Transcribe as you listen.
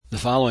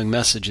following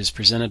message is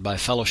presented by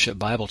Fellowship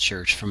Bible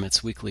Church from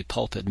its weekly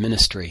pulpit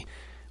ministry.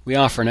 We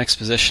offer an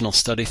expositional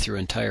study through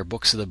entire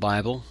books of the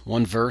Bible,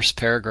 one verse,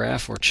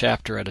 paragraph, or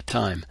chapter at a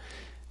time.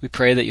 We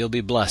pray that you'll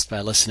be blessed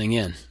by listening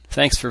in.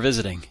 Thanks for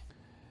visiting.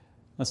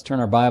 Let's turn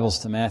our Bibles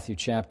to Matthew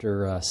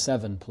chapter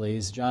 7,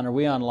 please. John, are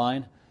we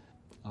online?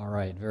 All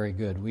right, very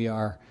good. We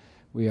are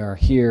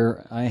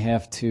here. I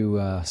have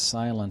to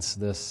silence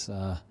this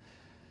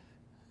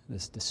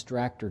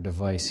distractor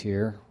device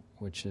here,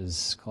 which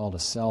is called a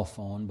cell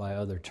phone by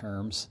other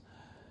terms,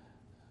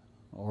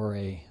 or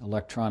a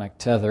electronic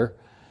tether,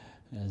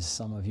 as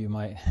some of you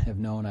might have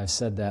known. I've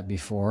said that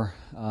before.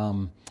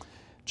 Matthew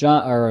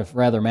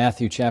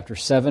chapter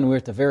 7. We're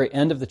at the very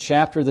end of the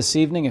chapter this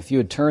evening. If you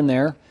would turn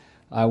there,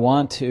 I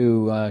want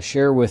to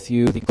share with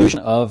you the conclusion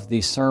of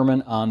the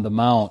Sermon on the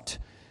Mount.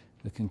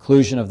 The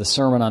conclusion of the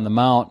Sermon on the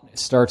Mount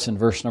starts in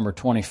verse number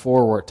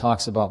 24, where it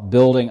talks about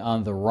building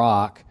on the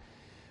rock.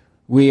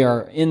 We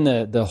are in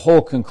the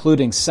whole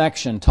concluding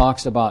section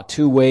talks about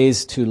two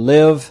ways to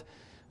live,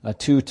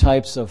 two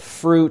types of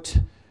fruit,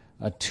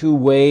 two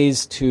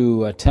ways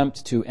to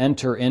attempt to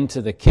enter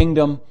into the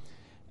kingdom,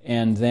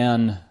 and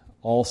then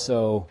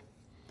also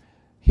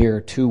here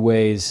two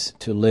ways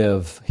to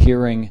live,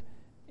 hearing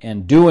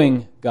and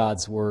doing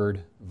God's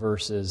word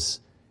versus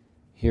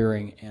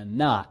hearing and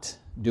not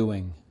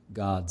doing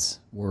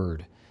God's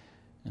word.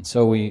 And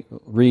so we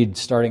read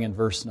starting in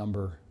verse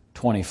number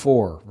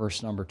 24.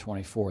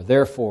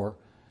 Therefore,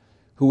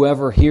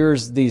 whoever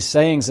hears these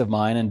sayings of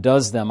mine and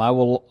does them, I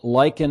will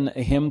liken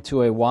him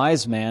to a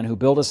wise man who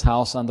built his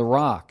house on the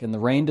rock. And the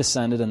rain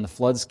descended, and the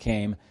floods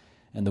came,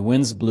 and the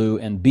winds blew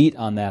and beat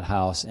on that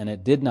house, and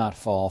it did not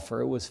fall,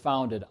 for it was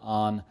founded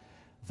on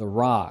the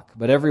rock.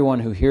 But everyone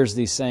who hears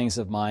these sayings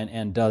of mine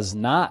and does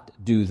not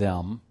do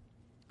them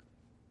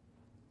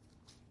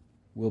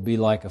will be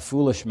like a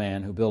foolish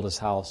man who built his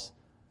house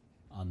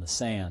on the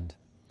sand.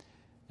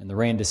 And the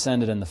rain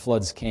descended, and the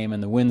floods came,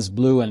 and the winds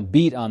blew and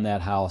beat on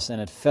that house,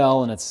 and it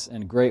fell,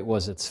 and great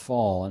was its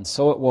fall. And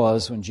so it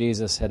was, when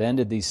Jesus had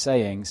ended these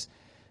sayings,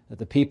 that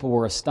the people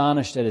were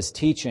astonished at his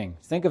teaching.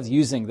 Think of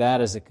using that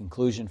as a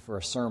conclusion for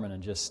a sermon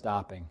and just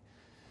stopping.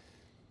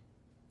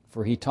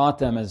 For he taught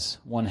them as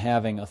one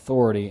having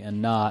authority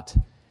and not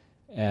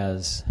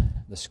as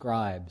the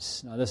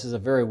scribes. Now, this is a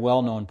very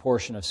well-known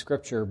portion of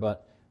Scripture,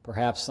 but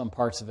perhaps some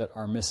parts of it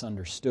are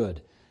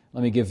misunderstood.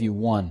 Let me give you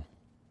one.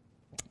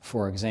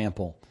 For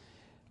example,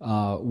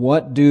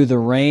 what do the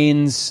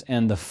rains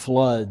and the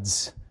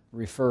floods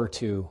refer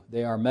to?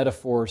 They are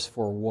metaphors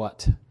for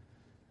what?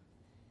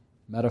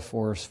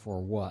 Metaphors for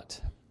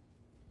what?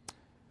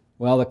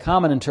 Well, the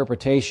common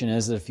interpretation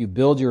is that if you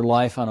build your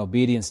life on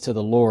obedience to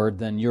the Lord,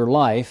 then your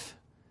life,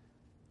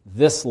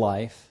 this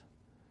life,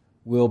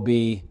 will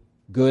be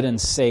good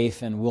and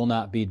safe and will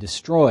not be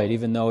destroyed,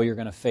 even though you're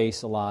going to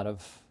face a lot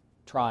of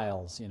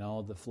trials,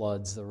 the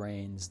floods, the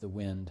rains, the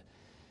wind,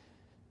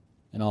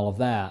 and all of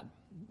that.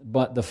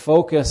 But the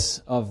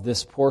focus of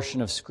this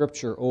portion of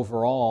Scripture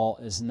overall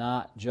is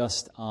not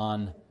just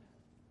on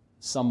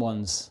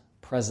someone's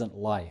present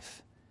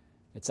life.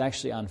 It's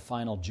actually on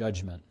final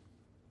judgment.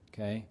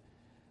 Okay?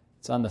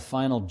 It's on the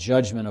final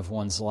judgment of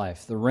one's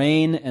life. The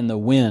rain and the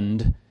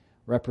wind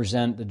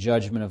represent the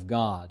judgment of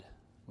God.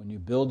 When you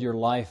build your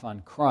life on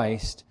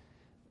Christ,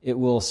 it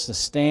will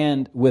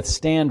withstand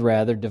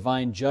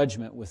divine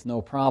judgment with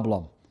no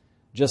problem.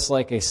 Just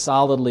like a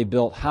solidly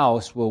built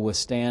house will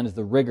withstand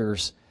the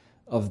rigors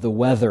of the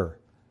weather.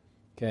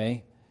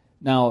 Okay?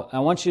 Now, I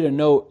want you to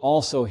note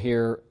also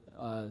here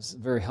a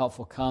very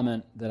helpful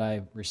comment that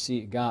I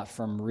got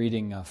from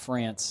reading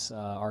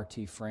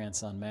R.T.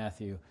 France on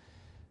Matthew,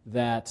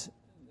 that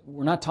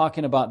we're not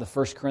talking about the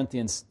 1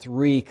 Corinthians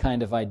 3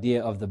 kind of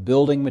idea of the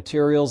building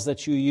materials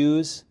that you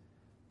use.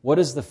 What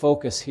is the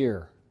focus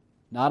here?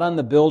 Not on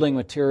the building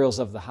materials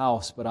of the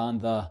house, but on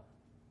the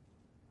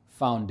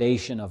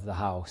foundation of the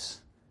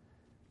house.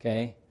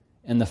 Okay?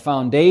 And the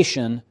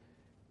foundation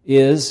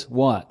is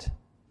what?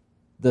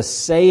 The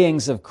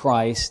sayings of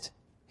Christ,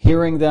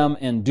 hearing them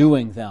and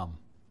doing them.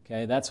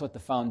 Okay? That's what the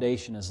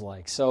foundation is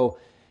like. So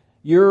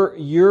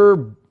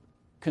your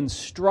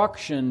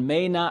construction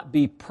may not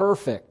be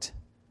perfect,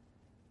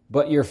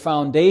 but your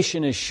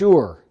foundation is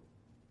sure.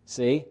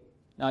 See?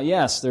 Now,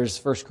 yes, there's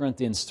 1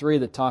 Corinthians 3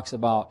 that talks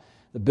about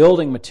the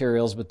building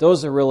materials, but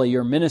those are really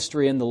your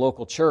ministry in the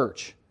local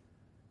church.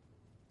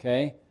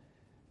 Okay?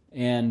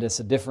 And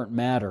it's a different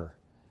matter.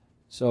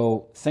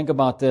 So think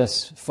about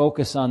this.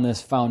 Focus on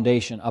this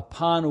foundation.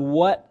 Upon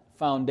what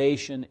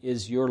foundation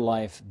is your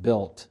life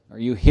built? Are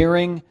you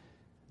hearing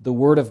the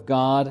Word of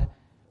God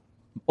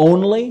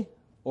only,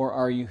 or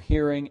are you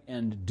hearing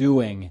and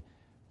doing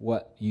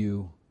what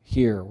you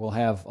hear? We'll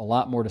have a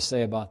lot more to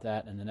say about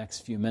that in the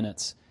next few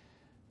minutes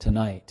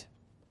tonight.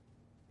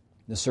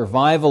 The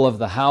survival of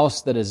the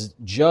house that is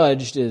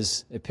judged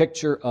is a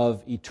picture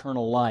of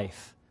eternal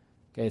life.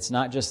 Okay, it's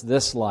not just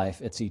this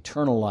life, it's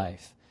eternal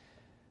life.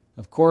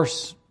 Of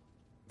course,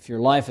 if your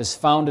life is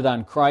founded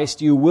on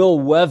Christ, you will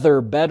weather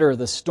better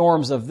the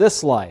storms of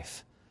this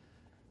life,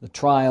 the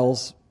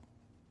trials,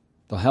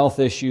 the health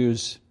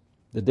issues,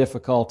 the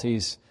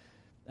difficulties,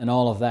 and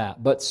all of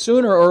that. But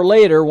sooner or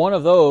later, one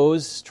of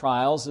those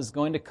trials is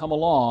going to come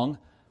along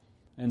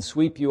and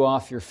sweep you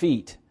off your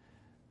feet.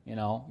 You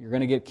know, you're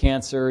going to get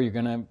cancer, you're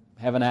going to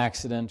have an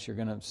accident, you're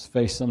going to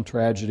face some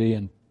tragedy,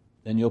 and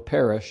then you'll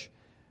perish.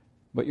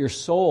 But your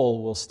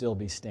soul will still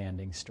be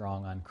standing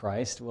strong on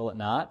Christ, will it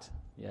not?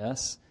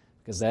 Yes,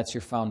 because that's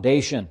your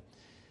foundation.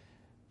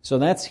 So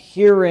that's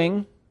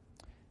hearing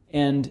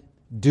and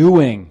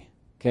doing,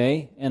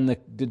 okay? And the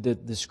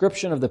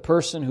description of the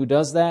person who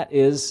does that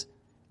is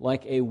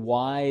like a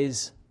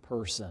wise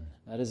person.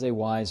 That is a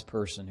wise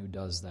person who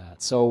does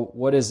that. So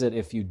what is it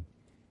if you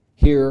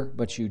hear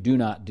but you do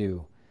not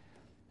do?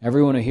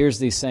 Everyone who hears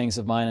these sayings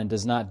of mine and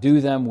does not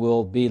do them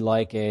will be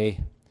like a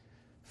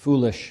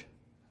foolish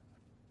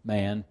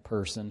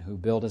person who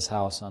built his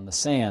house on the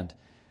sand.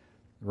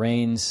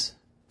 Rains,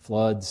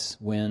 floods,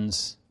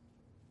 winds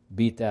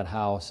beat that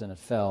house and it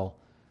fell,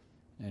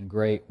 and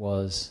great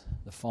was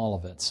the fall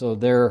of it. So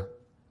there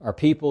are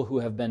people who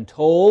have been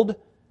told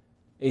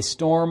a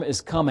storm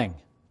is coming.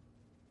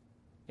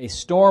 A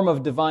storm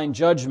of divine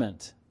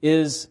judgment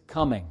is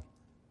coming.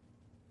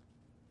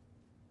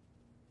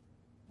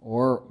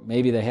 Or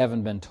maybe they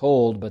haven't been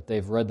told, but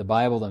they've read the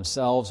Bible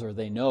themselves, or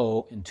they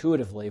know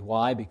intuitively.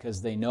 Why?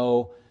 Because they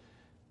know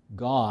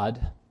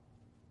God.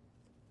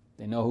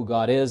 They know who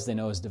God is. They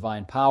know His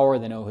divine power.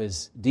 They know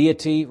His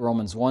deity.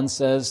 Romans 1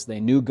 says they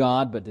knew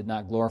God but did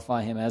not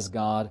glorify Him as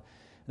God.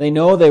 They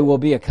know they will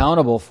be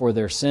accountable for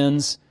their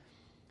sins.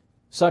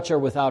 Such are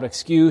without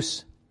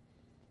excuse.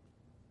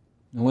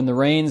 And when the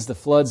rains, the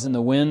floods, and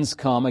the winds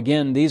come,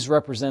 again, these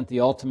represent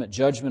the ultimate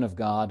judgment of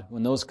God.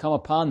 When those come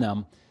upon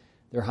them,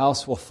 their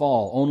house will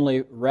fall.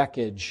 Only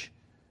wreckage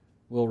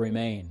will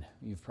remain.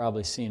 You've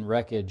probably seen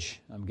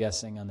wreckage, I'm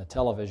guessing, on the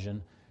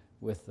television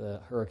with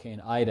the Hurricane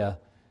Ida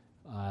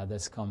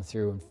that's come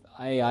through.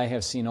 I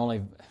have seen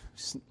only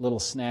little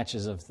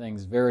snatches of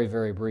things very,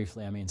 very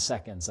briefly. I mean,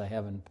 seconds. I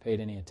haven't paid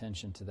any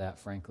attention to that,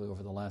 frankly,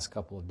 over the last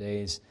couple of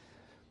days.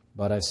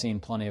 But I've seen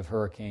plenty of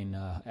hurricane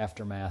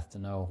aftermath to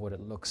know what it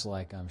looks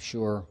like, I'm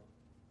sure.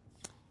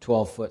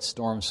 12-foot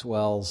storm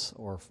swells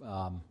or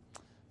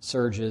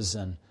surges.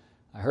 And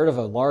I heard of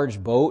a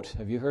large boat.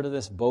 Have you heard of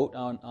this boat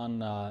in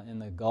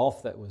the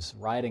Gulf that was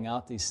riding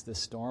out this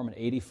storm in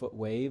 80-foot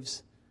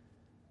waves?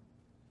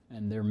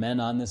 And there are men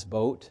on this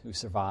boat who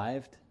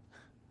survived.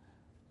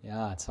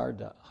 Yeah, it's hard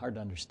to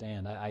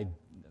understand. I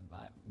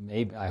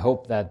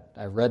hope that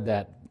I read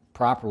that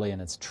properly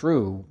and it's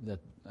true that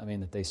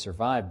they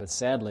survived, but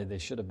sadly they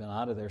should have been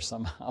out of there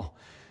somehow.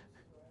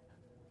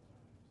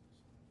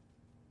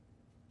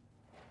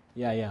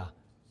 Yeah.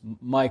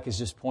 Mike is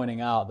just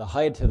pointing out the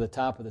height to the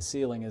top of the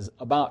ceiling is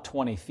about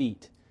 20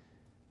 feet.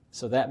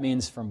 So that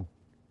means from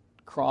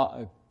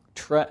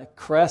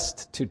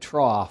crest to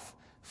trough,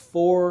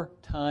 4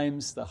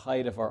 times the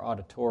height of our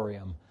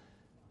auditorium.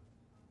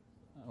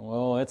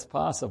 Well, it's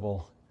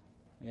possible.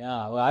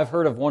 Yeah, well, I've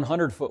heard of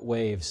 100-foot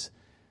waves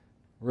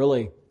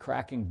really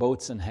cracking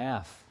boats in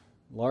half,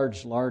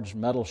 large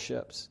metal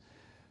ships.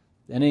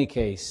 In any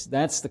case,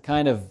 that's the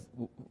kind of,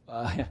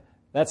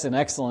 that's an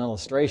excellent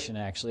illustration,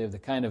 actually, of the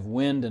kind of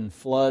wind and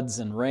floods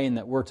and rain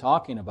that we're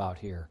talking about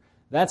here.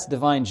 That's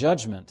divine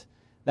judgment.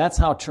 That's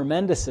how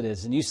tremendous it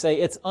is. And you say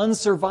it's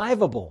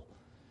unsurvivable.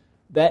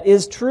 That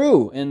is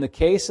true. In the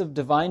case of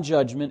divine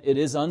judgment, it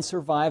is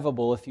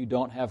unsurvivable if you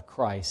don't have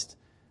Christ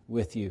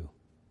with you.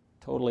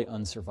 Totally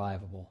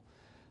unsurvivable.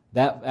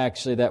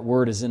 That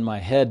word is in my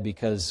head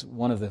because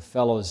one of the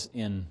fellows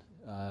in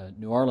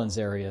New Orleans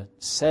area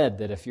said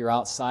that if you're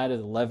outside of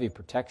the levee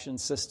protection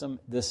system,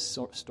 this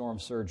storm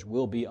surge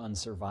will be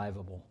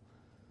unsurvivable.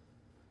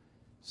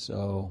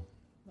 So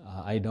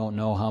I don't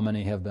know how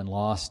many have been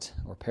lost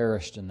or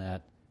perished in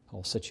that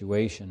whole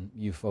situation.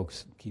 You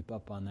folks keep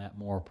up on that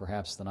more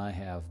perhaps than I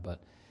have, but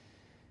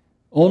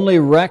only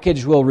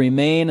wreckage will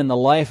remain in the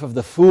life of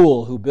the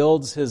fool who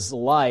builds his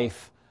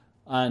life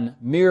on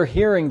mere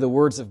hearing the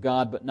words of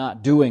God but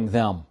not doing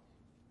them.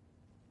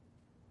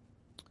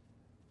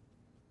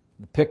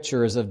 The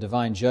picture is of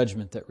divine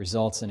judgment that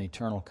results in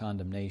eternal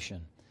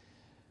condemnation.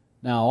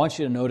 Now, I want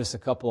you to notice a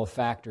couple of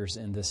factors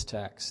in this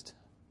text.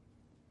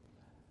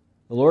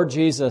 The Lord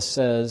Jesus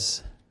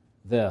says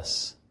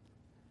this,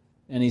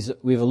 and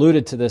we've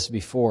alluded to this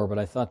before, but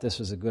I thought this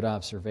was a good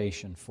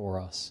observation for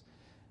us.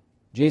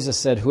 Jesus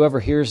said, "Whoever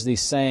hears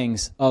these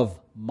sayings of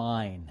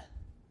mine,"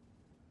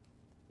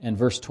 and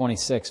verse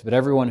 26, "but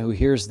everyone who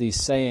hears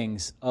these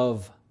sayings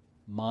of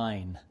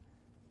mine."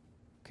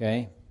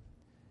 Okay?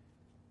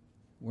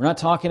 We're not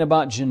talking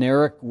about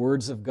generic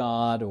words of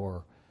God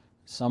or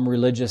some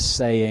religious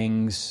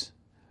sayings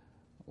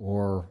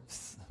or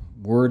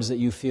words that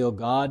you feel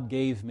God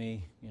gave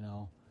me,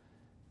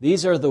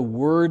 These are the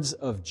words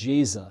of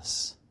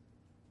Jesus.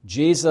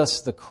 Jesus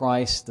the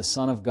Christ, the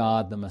Son of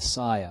God, the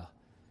Messiah.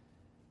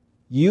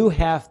 You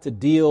have to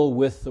deal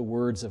with the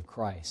words of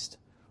Christ.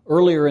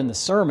 Earlier in the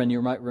sermon,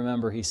 you might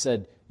remember, he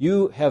said,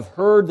 "You have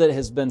heard that it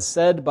has been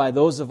said by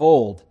those of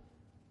old,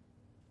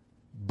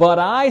 but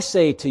I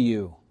say to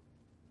you."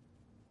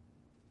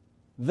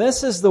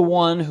 This is the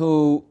one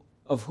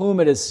of whom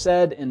it is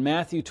said in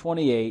Matthew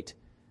 28,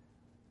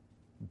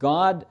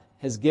 God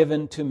has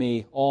given to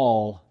me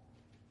all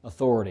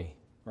authority,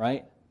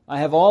 right? I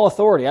have all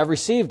authority. I've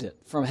received it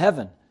from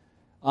heaven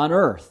on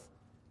earth.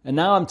 And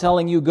now I'm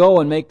telling you, go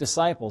and make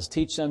disciples.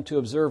 Teach them to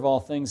observe all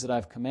things that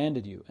I've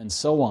commanded you, and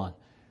so on.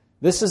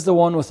 This is the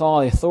one with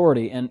all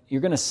authority. And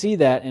you're going to see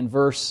that in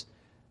verse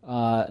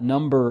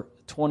number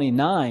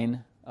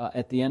 29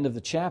 at the end of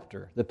the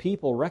chapter. The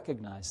people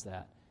recognize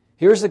that.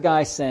 Here's a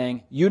guy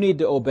saying, you need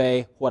to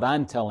obey what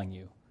I'm telling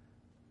you.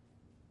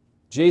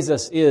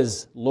 Jesus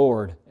is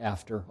Lord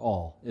after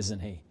all, isn't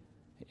He?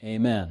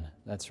 Amen.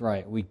 That's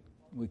right. We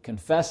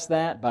confess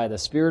that by the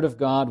Spirit of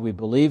God. We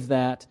believe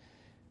that,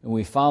 and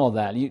we follow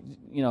that.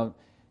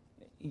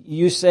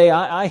 You say,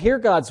 I hear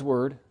God's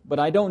Word, but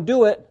I don't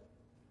do it.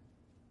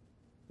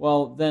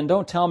 Well, then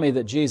don't tell me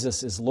that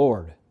Jesus is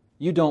Lord.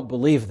 You don't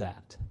believe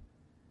that.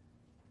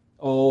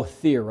 Oh,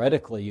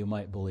 theoretically you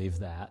might believe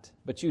that,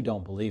 but you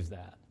don't believe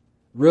that.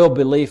 Real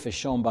belief is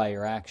shown by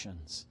your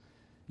actions.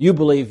 You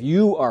believe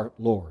you are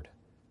Lord.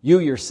 You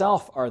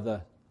yourself are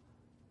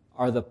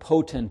the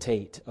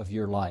potentate of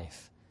your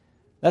life.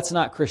 That's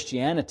not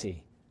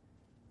Christianity.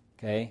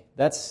 Okay?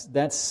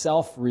 That's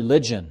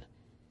self-religion,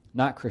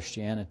 not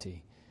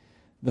Christianity.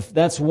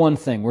 That's one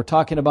thing. We're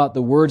talking about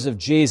the words of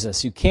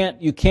Jesus. You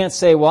can't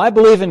say, well, I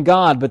believe in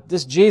God, but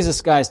this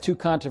Jesus guy is too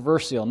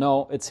controversial.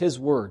 No, it's His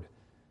Word.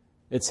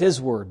 It's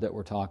His Word that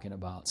we're talking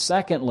about.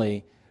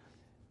 Secondly,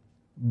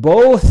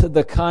 both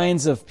the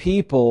kinds of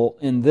people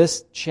in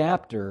this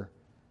chapter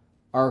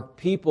are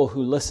people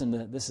who listen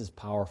to, this is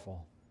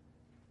powerful.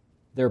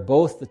 They're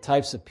both the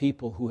types of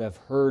people who have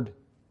heard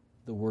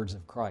the words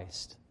of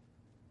Christ.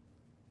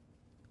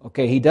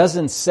 Okay, he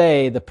doesn't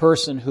say the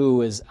person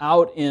who is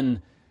out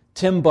in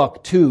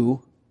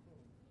Timbuktu.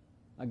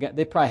 Again,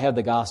 they probably have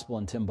the gospel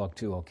in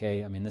Timbuktu,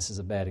 okay? I mean, this is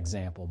a bad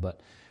example, but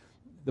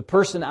the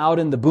person out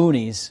in the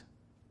boonies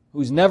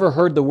who's never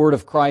heard the word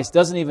of Christ,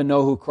 doesn't even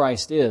know who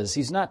Christ is,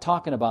 he's not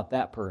talking about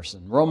that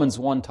person. Romans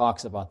 1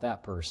 talks about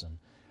that person.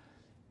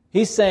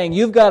 He's saying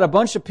you've got a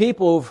bunch of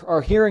people who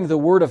are hearing the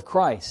word of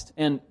Christ.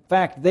 And in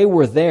fact, they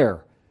were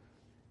there.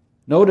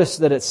 Notice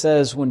that it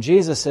says when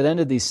Jesus had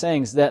ended these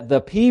sayings that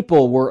the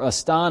people were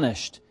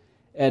astonished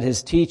at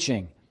His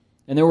teaching.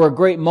 And there were a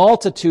great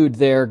multitude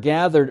there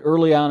gathered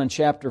early on in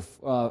chapter,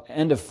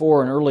 end of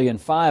 4 and early in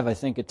 5, I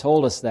think it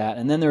told us that.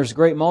 And then there's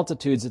great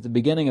multitudes at the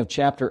beginning of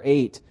chapter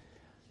 8.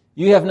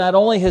 You have not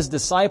only His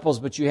disciples,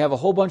 but you have a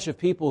whole bunch of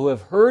people who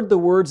have heard the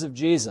words of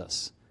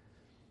Jesus.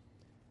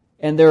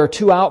 And there are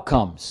two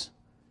outcomes.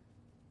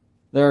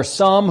 There are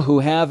some who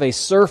have a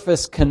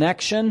surface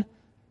connection,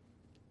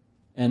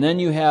 and then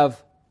you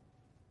have,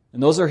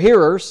 and those are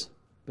hearers,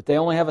 but they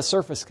only have a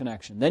surface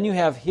connection. Then you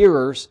have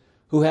hearers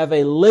who have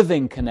a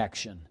living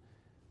connection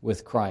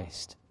with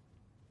Christ.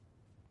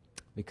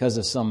 Because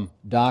of some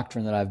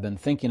doctrine that I've been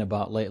thinking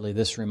about lately,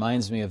 this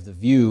reminds me of the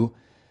view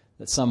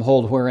that some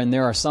hold wherein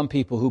there are some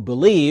people who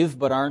believe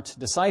but aren't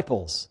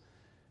disciples.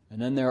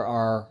 And then there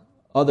are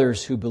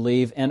others who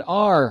believe and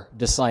are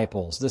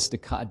disciples. This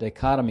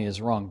dichotomy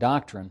is wrong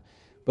doctrine,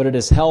 but it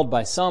is held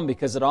by some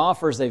because it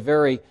offers a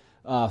very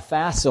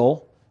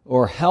facile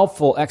or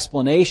helpful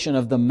explanation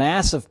of the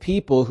mass of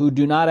people who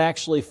do not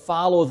actually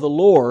follow the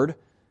Lord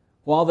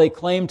while they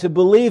claim to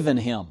believe in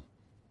Him.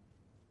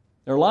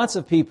 There are lots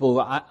of people,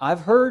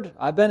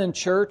 I've been in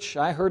church,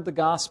 I heard the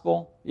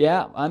gospel,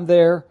 yeah, I'm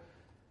there,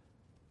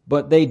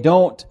 but they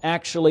don't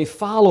actually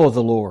follow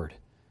the Lord.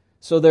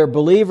 So they're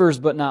believers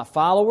but not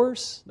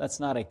followers. That's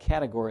not a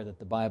category that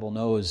the Bible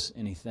knows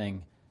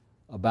anything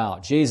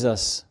about.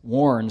 Jesus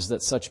warns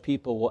that such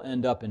people will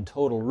end up in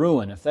total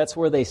ruin. If that's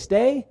where they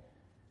stay,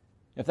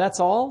 if that's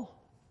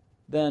all,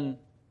 then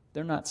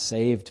they're not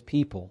saved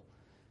people.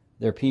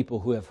 They're people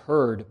who have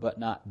heard but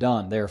not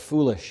done. They're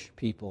foolish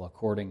people,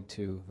 according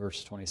to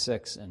verse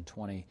 26 and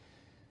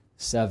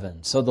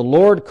 27. So the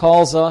Lord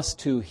calls us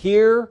to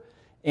hear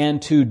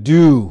and to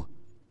do.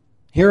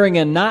 Hearing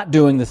and not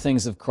doing the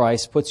things of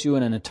Christ puts you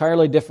in an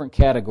entirely different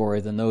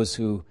category than those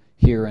who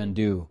hear and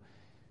do.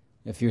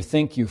 If you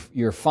think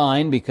you're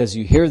fine because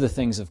you hear the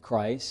things of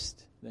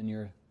Christ, then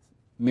you're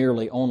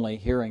merely only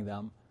hearing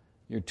them.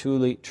 You're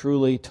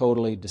truly,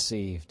 totally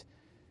deceived.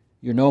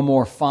 You're no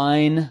more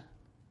fine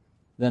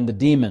than the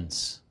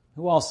demons,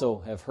 who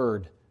also have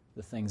heard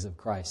the things of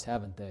Christ,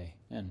 haven't they?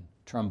 And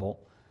tremble.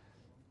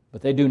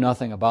 But they do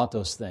nothing about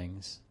those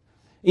things.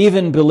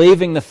 Even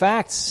believing the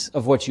facts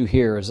of what you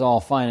hear is all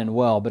fine and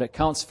well, but it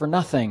counts for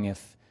nothing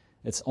if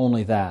it's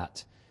only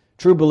that.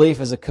 True belief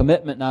is a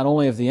commitment not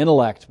only of the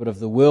intellect, but of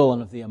the will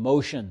and of the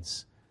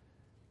emotions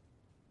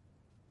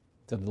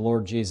to the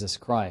Lord Jesus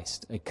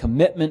Christ. A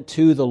commitment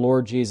to the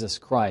Lord Jesus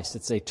Christ.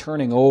 It's a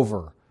turning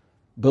over.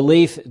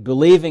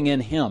 Believing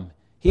in Him.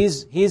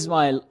 He's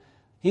the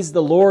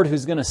Lord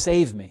who's going to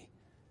save me.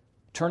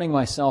 Turning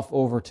myself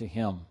over to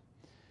Him.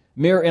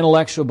 Mere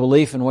intellectual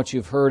belief in what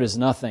you've heard is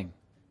nothing.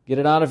 Get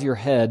it out of your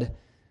head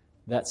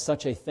that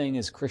such a thing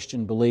is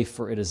Christian belief,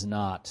 for it is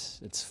not.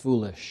 It's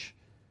foolish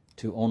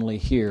to only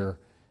hear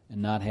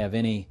and not have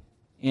any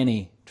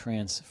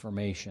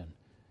transformation.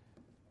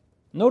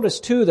 Notice,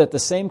 too, that the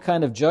same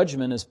kind of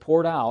judgment is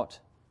poured out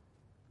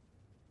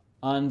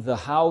on the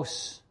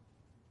house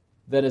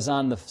that is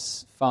on the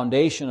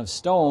foundation of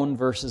stone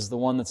versus the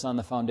one that's on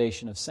the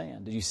foundation of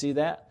sand. Did you see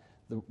that?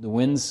 The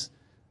winds,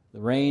 the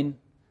rain,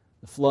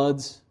 the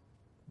floods,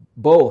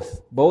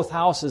 both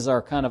houses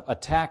are kind of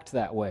attacked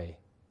that way.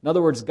 In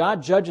other words,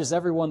 God judges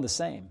everyone the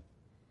same.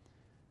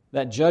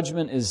 That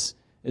judgment is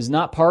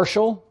not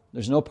partial.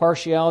 There's no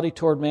partiality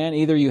toward man.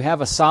 Either you have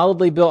a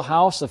solidly built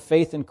house of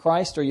faith in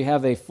Christ or you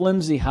have a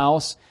flimsy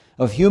house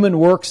of human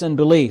works and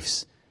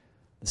beliefs.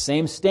 The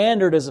same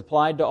standard is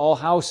applied to all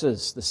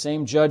houses. The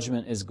same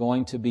judgment is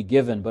going to be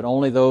given, but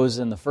only those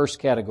in the first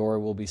category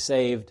will be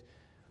saved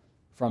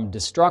from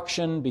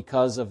destruction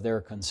because of their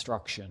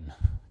construction,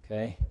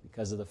 okay?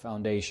 Because of the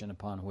foundation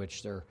upon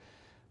which their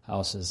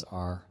houses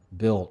are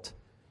built.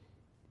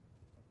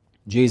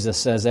 Jesus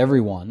says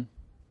everyone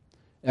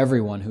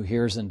who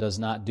hears and does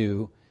not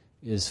do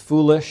is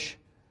foolish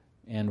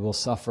and will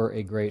suffer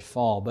a great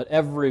fall. But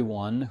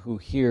everyone who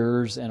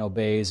hears and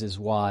obeys is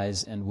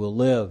wise and will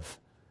live.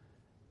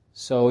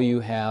 So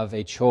you have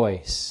a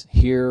choice,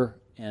 hear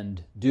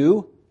and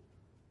do,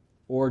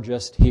 or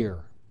just hear.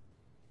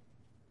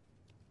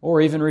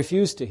 Or even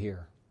refuse to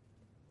hear.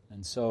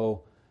 And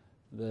so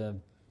the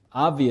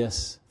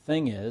obvious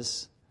thing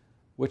is,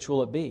 which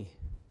will it be?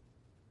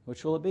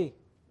 Which will it be?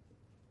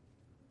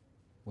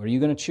 What are you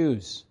going to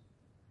choose?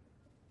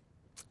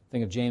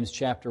 Think of James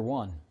chapter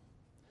 1.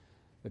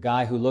 The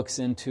guy who looks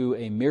into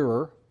a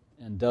mirror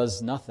and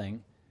does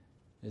nothing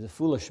is a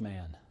foolish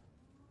man.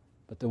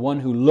 But the one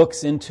who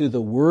looks into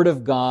the Word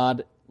of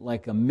God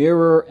like a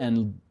mirror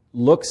and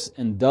looks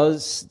and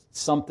does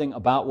something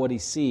about what he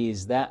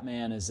sees, that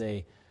man is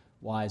a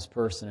wise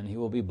person, and he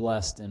will be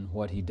blessed in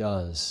what he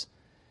does.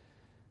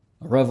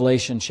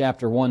 Revelation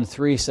chapter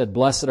 1:3 said,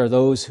 "Blessed are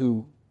those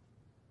who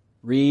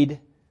read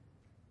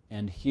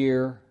and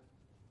hear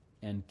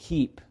and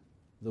keep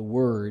the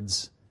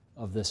words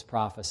of this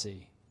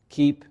prophecy."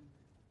 Keep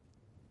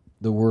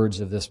the words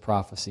of this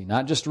prophecy.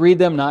 Not just read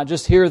them, not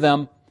just hear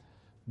them,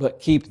 but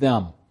keep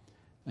them.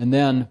 And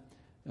then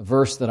a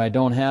verse that I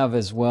don't have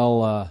as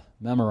well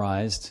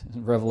memorized,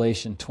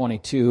 Revelation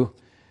 22,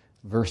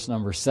 verse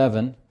number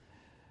 7.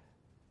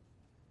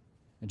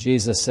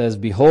 Jesus says,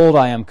 "Behold,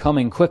 I am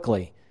coming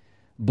quickly.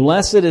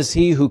 Blessed is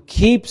he who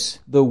keeps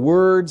the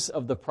words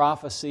of the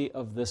prophecy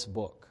of this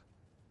book."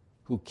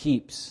 Who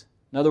keeps.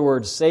 In other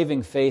words,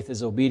 saving faith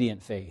is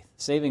obedient faith.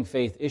 Saving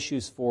faith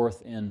issues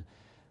forth in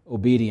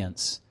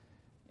obedience.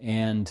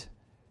 And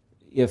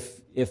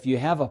if you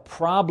have a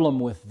problem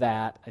with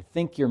that, I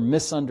think you're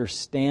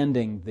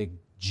misunderstanding the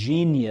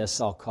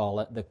genius, I'll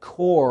call it, the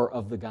core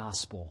of the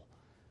gospel.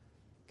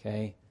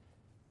 Okay?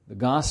 The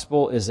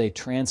gospel is a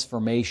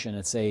transformation.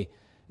 It's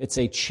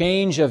a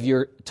change of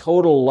your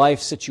total life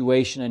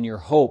situation and your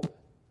hope.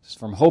 It's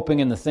from hoping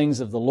in the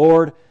things of the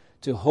Lord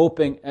to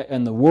hoping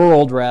in the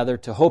world, rather,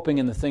 to hoping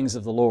in the things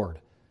of the Lord.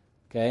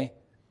 Okay?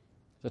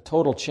 It's a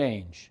total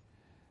change.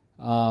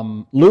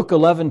 Luke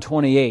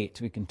 11:28.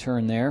 We can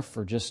turn there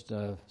for just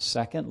a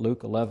second.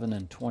 Luke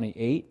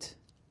 11:28.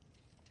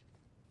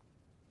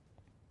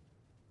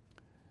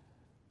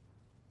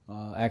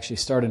 Actually,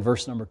 start in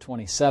verse number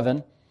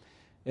 27.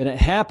 "And it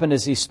happened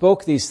as he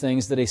spoke these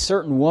things that a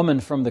certain woman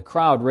from the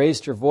crowd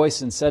raised her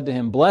voice and said to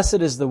him,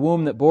 'Blessed is the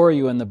womb that bore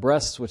you and the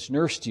breasts which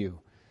nursed you.'"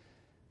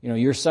 You know,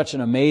 you're such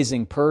an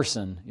amazing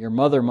person. Your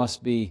mother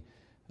must be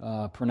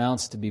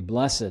pronounced to be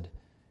blessed.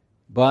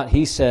 But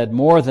he said,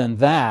 "More than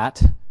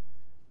that,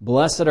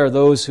 blessed are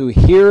those who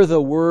hear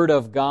the word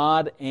of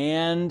God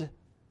and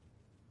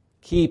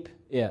keep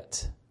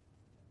it."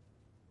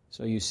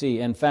 So you see,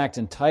 in fact,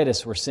 in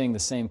Titus, we're seeing the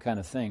same kind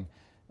of thing.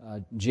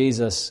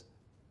 Jesus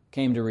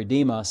came to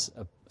redeem us,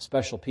 a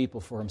special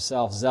people for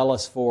himself,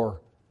 zealous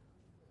for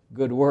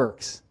good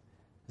works,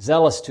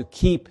 zealous to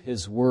keep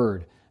his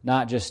word,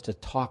 not just to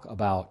talk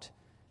about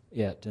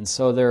it. And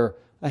so there are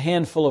a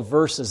handful of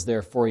verses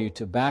there for you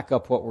to back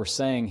up what we're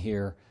saying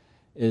here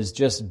is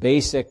just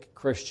basic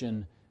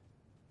Christianity,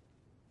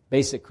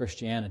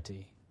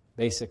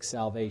 basic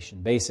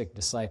salvation, basic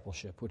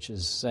discipleship, which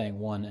is saying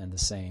one and the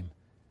same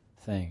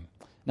thing.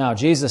 Now,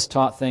 Jesus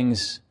taught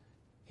things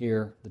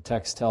here, the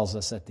text tells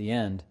us at the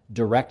end,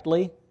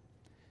 directly.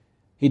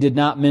 He did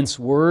not mince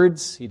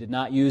words. He did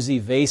not use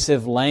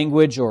evasive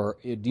language, or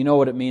do you know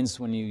what it means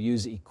when you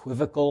use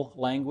equivocal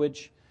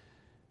language?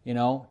 You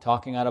know,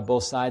 talking out of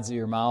both sides of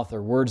your mouth,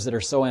 or words that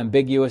are so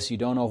ambiguous you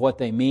don't know what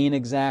they mean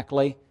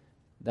exactly.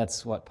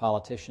 That's what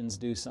politicians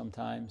do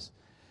sometimes.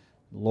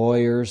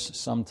 Lawyers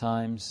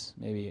sometimes,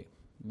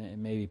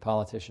 maybe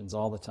politicians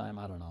all the time.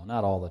 I don't know,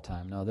 not all the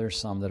time. No, there's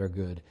some that are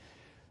good,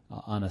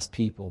 honest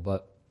people.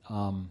 But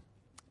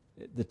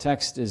the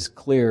text is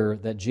clear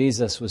that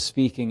Jesus was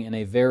speaking in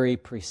a very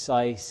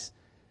precise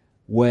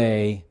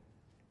way,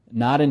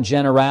 not in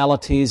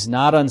generalities,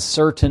 not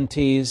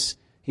uncertainties.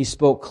 He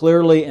spoke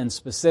clearly and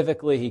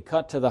specifically. He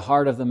cut to the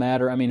heart of the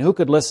matter. I mean, who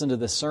could listen to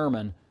this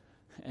sermon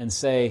and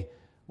say,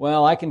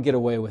 well, I can get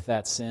away with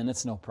that sin,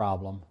 it's no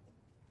problem?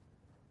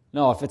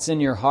 No, if it's in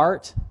your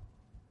heart,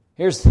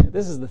 this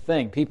is the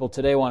thing. People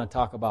today want to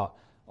talk about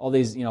all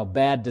these,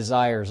 bad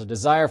desires, a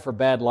desire for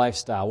bad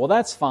lifestyle. Well,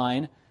 that's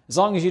fine, as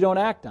long as you don't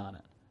act on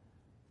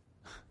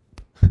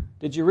it.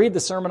 Did you read the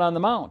Sermon on the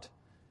Mount?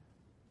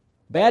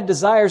 Bad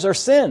desires are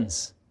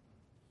sins.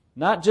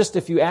 Not just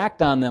if you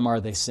act on them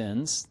are they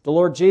sins. The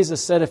Lord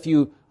Jesus said if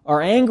you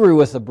are angry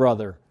with a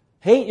brother,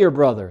 hate your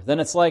brother, then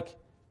it's like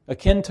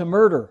akin to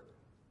murder,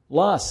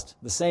 lust,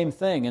 the same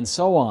thing, and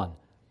so on.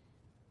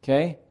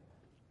 Okay?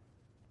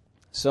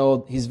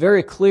 So he's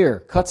very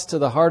clear, cuts to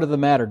the heart of the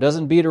matter,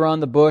 doesn't beat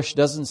around the bush,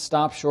 doesn't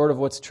stop short of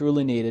what's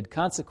truly needed.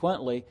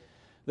 Consequently,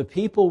 the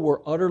people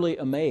were utterly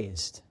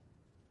amazed.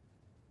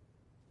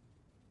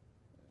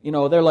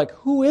 They're like,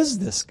 who is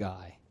this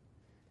guy?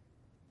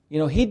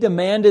 He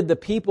demanded the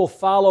people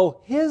follow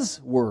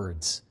his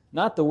words,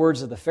 not the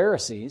words of the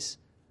Pharisees.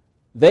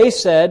 They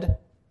said,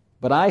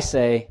 but I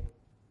say,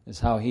 is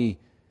how he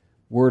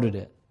worded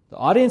it. The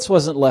audience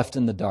wasn't left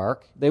in the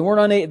dark. They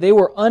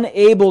were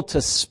unable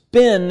to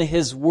spin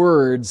his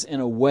words in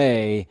a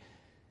way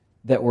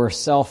that were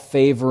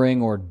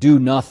self-favoring or do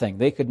nothing.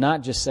 They could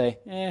not just say,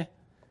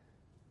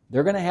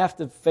 They're going to have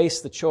to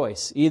face the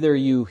choice. Either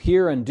you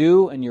hear and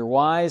do and you're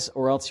wise,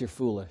 or else you're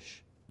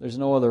foolish. There's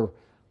no other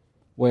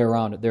way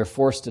around it. They're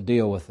forced to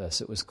deal with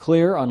this. It was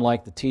clear,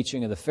 unlike the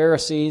teaching of the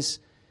Pharisees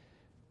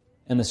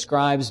and the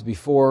scribes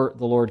before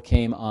the Lord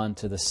came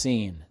onto the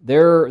scene.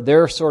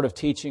 Their sort of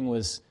teaching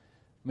was,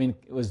 it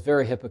was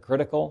very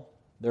hypocritical.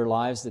 Their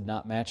lives did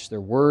not match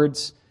their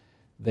words.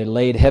 They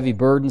laid heavy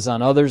burdens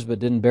on others but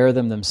didn't bear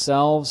them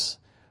themselves.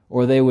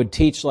 Or they would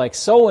teach like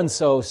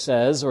so-and-so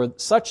says, or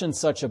such and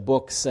such a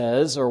book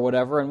says, or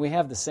whatever, and we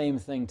have the same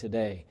thing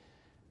today,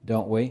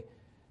 don't we?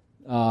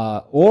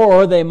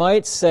 Or they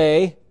might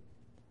say,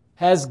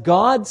 has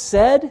God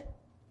said?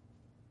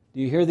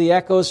 Do you hear the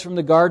echoes from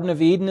the Garden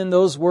of Eden in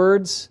those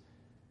words?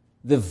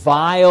 The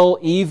vile,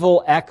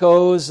 evil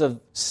echoes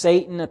of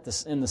Satan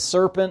and the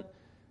serpent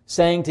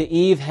saying to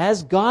Eve,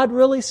 has God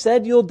really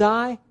said you'll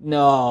die?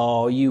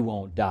 No, you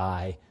won't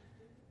die.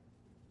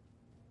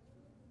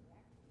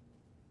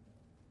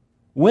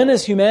 When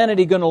is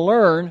humanity going to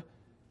learn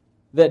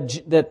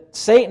that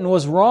Satan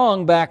was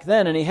wrong back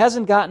then and he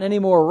hasn't gotten any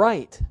more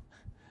right?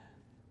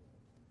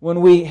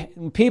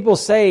 When people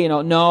say,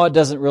 no, it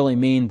doesn't really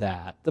mean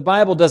that. The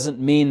Bible doesn't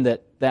mean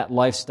that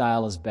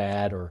lifestyle is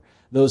bad or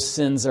those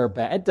sins are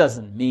bad. It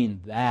doesn't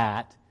mean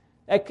that.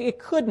 It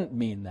couldn't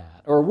mean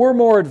that. Or we're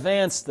more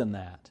advanced than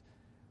that.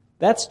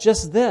 That's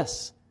just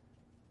this.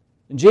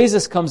 And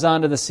Jesus comes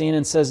onto the scene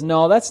and says,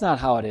 no, that's not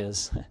how it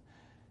is.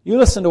 You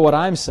listen to what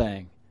I'm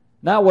saying.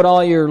 Not what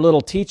all your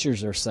little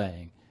teachers are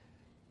saying.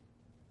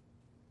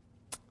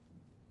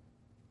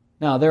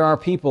 Now, there are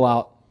people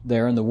out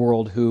there in the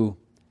world who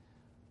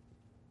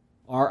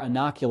are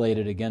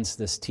inoculated against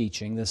this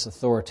teaching, this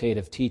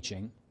authoritative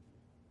teaching,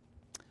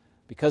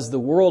 because the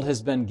world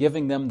has been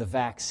giving them the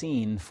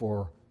vaccine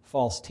for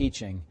false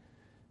teaching,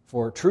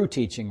 for true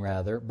teaching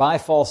rather, by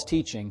false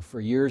teaching for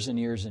years and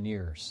years and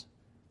years.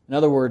 In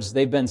other words,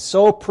 they've been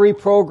so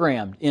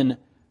pre-programmed in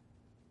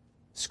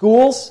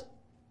schools,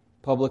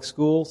 public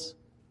schools,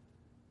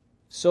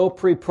 so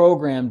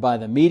pre-programmed by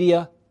the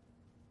media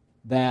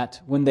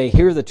that when they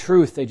hear the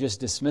truth, they just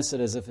dismiss it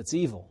as if it's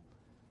evil.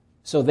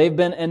 So they've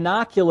been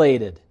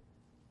inoculated,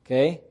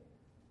 okay?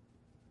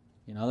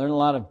 There are a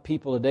lot of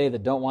people today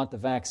that don't want the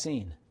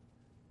vaccine.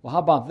 Well, how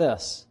about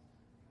this?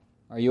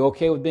 Are you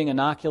okay with being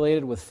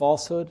inoculated with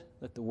falsehood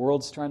that the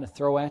world's trying to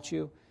throw at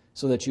you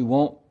so that you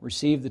won't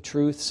receive the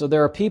truth? So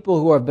there are people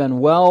who have been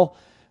well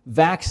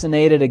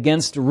vaccinated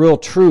against real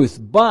truth,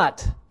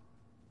 but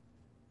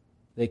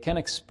they can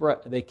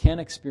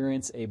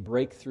experience a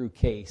breakthrough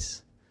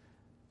case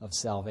of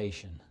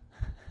salvation.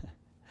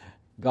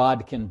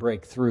 God can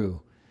break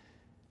through.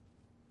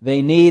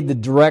 They need the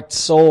direct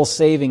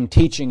soul-saving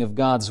teaching of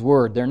God's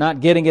Word. They're not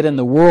getting it in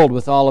the world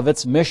with all of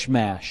its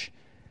mishmash.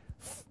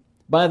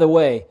 By the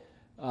way,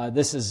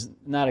 this is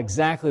not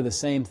exactly the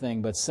same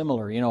thing, but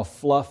similar.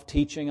 Fluff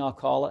teaching, I'll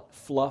call it.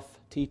 Fluff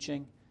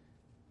teaching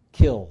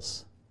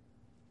kills.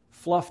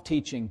 Fluff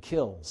teaching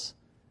kills.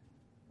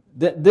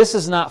 This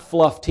is not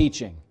fluff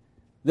teaching.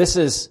 This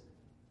is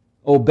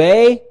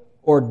obey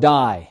or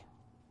die.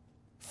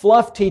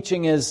 Fluff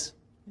teaching is,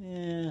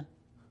 do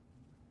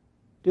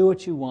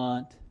what you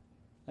want.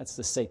 That's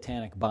the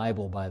Satanic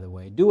Bible, by the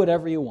way. Do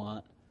whatever you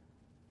want.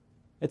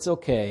 It's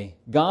okay.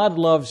 God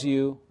loves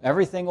you.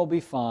 Everything will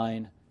be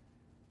fine.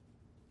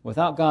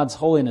 Without God's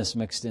holiness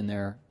mixed in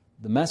there,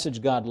 the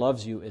message God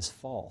loves you is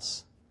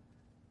false.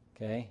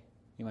 Okay?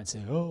 You might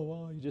say, oh,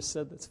 well, you just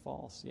said that's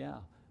false. Yeah.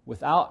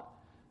 Without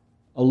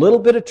a little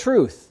bit of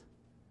truth,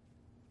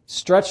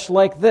 stretched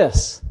like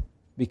this,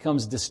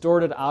 becomes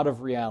distorted out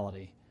of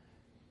reality.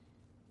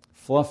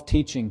 Fluff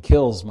teaching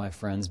kills, my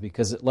friends,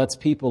 because it lets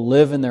people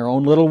live in their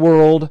own little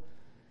world,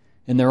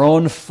 in their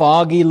own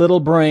foggy little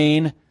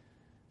brain,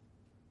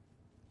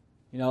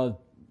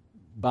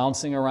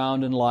 bouncing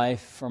around in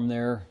life from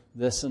their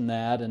this and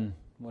that and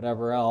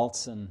whatever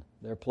else, and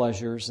their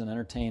pleasures and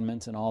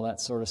entertainment and all that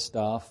sort of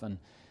stuff. And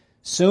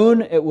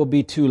soon it will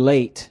be too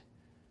late.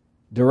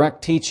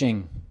 Direct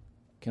teaching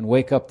can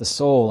wake up the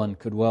soul and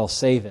could well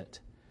save it.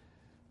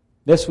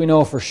 This we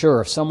know for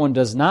sure. If someone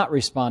does not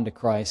respond to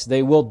Christ,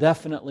 they will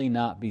definitely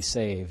not be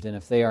saved. And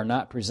if they are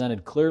not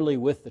presented clearly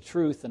with the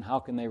truth, then how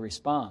can they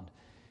respond?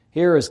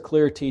 Here is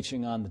clear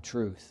teaching on the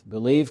truth.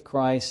 Believe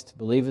Christ,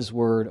 believe His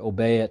Word,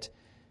 obey it,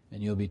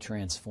 and you'll be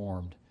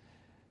transformed.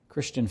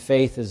 Christian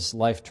faith is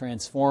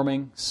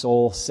life-transforming,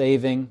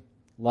 soul-saving,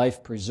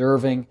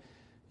 life-preserving.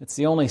 It's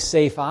the only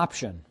safe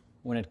option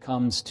when it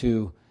comes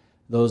to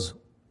those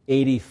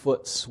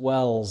 80-foot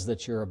swells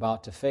that you're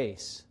about to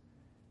face.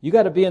 You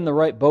got to be in the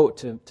right boat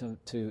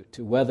to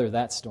weather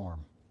that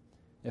storm.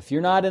 If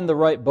you're not in the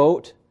right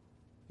boat,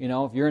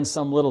 if you're in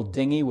some little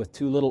dinghy with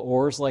 2 little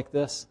oars like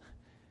this,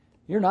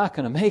 you're not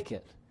going to make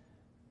it.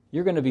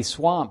 You're going to be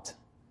swamped.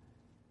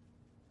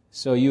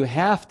 So you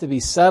have to be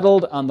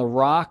settled on the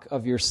rock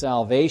of your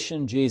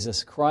salvation,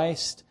 Jesus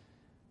Christ,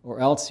 or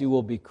else you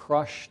will be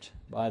crushed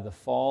by the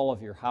fall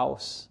of your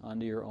house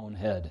onto your own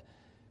head.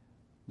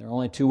 There are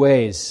only 2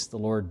 ways, the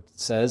Lord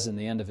says in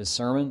the end of His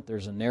sermon.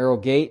 There's a narrow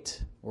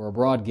gate or a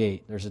broad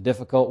gate. There's a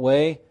difficult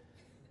way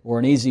or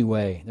an easy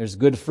way. There's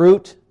good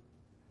fruit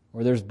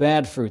or there's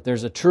bad fruit.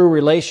 There's a true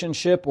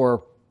relationship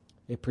or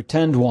a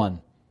pretend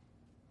one.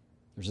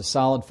 There's a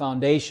solid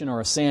foundation or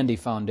a sandy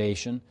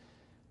foundation.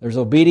 There's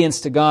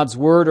obedience to God's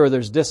Word or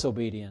there's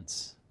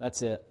disobedience.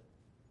 That's it.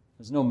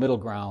 There's no middle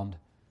ground.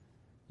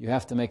 You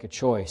have to make a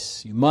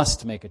choice. You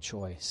must make a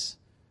choice.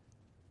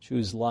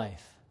 Choose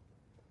life.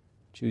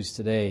 Choose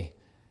today.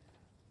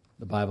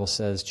 The Bible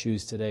says,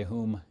 choose today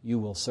whom you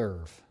will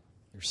serve.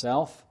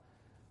 Yourself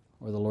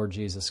or the Lord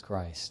Jesus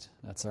Christ.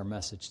 That's our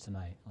message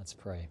tonight. Let's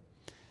pray.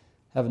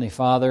 Heavenly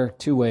Father,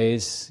 2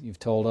 ways you've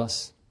told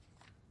us.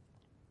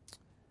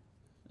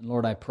 And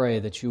Lord, I pray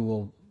that you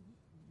will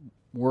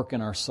work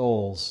in our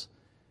souls.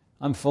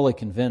 I'm fully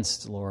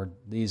convinced, Lord,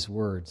 these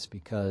words,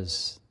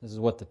 because this is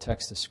what the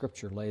text of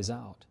Scripture lays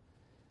out.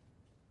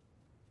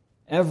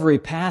 Every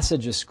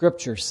passage of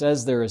Scripture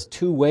says there is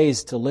 2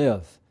 ways to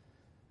live.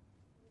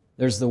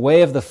 There's the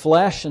way of the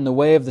flesh and the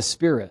way of the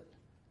Spirit.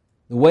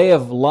 The way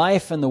of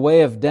life and the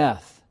way of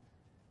death.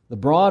 The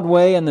broad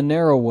way and the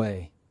narrow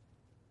way.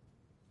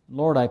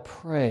 Lord, I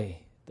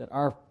pray that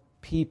our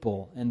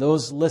people and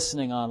those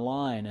listening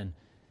online and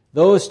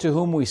those to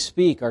whom we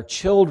speak, our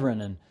children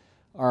and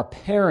our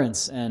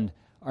parents and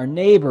our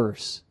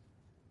neighbors,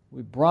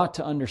 we brought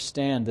to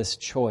understand this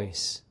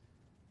choice.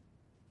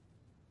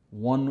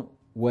 One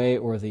way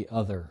or the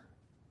other.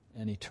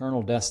 And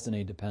eternal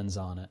destiny depends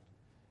on it.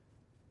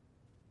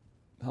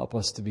 Help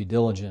us to be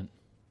diligent,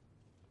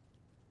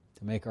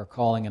 to make our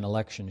calling and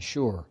election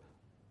sure,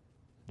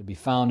 to be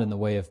found in the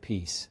way of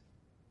peace.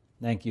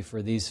 Thank you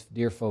for these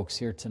dear folks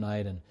here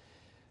tonight, and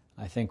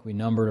I think we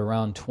numbered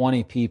around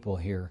 20 people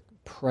here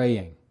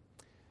praying.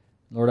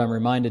 Lord, I'm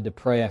reminded to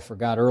pray, I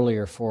forgot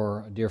earlier,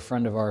 for a dear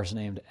friend of ours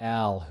named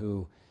Al,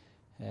 who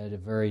had a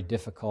very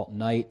difficult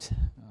night,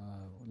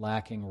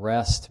 lacking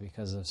rest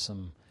because of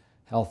some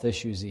health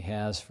issues he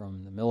has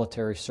from the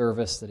military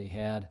service that he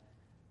had.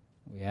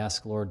 We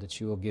ask, Lord, that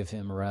you will give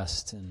him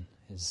rest in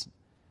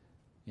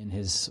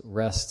his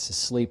rest to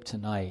sleep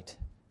tonight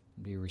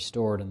and be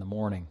restored in the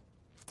morning.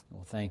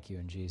 Well, thank you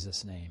in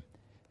Jesus' name.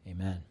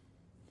 Amen.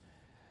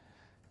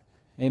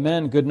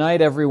 Amen. Good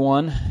night,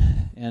 everyone.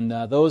 And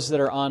those that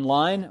are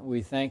online,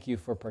 we thank you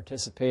for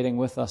participating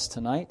with us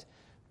tonight.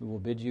 We will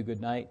bid you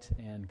good night,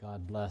 and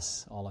God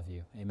bless all of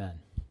you. Amen.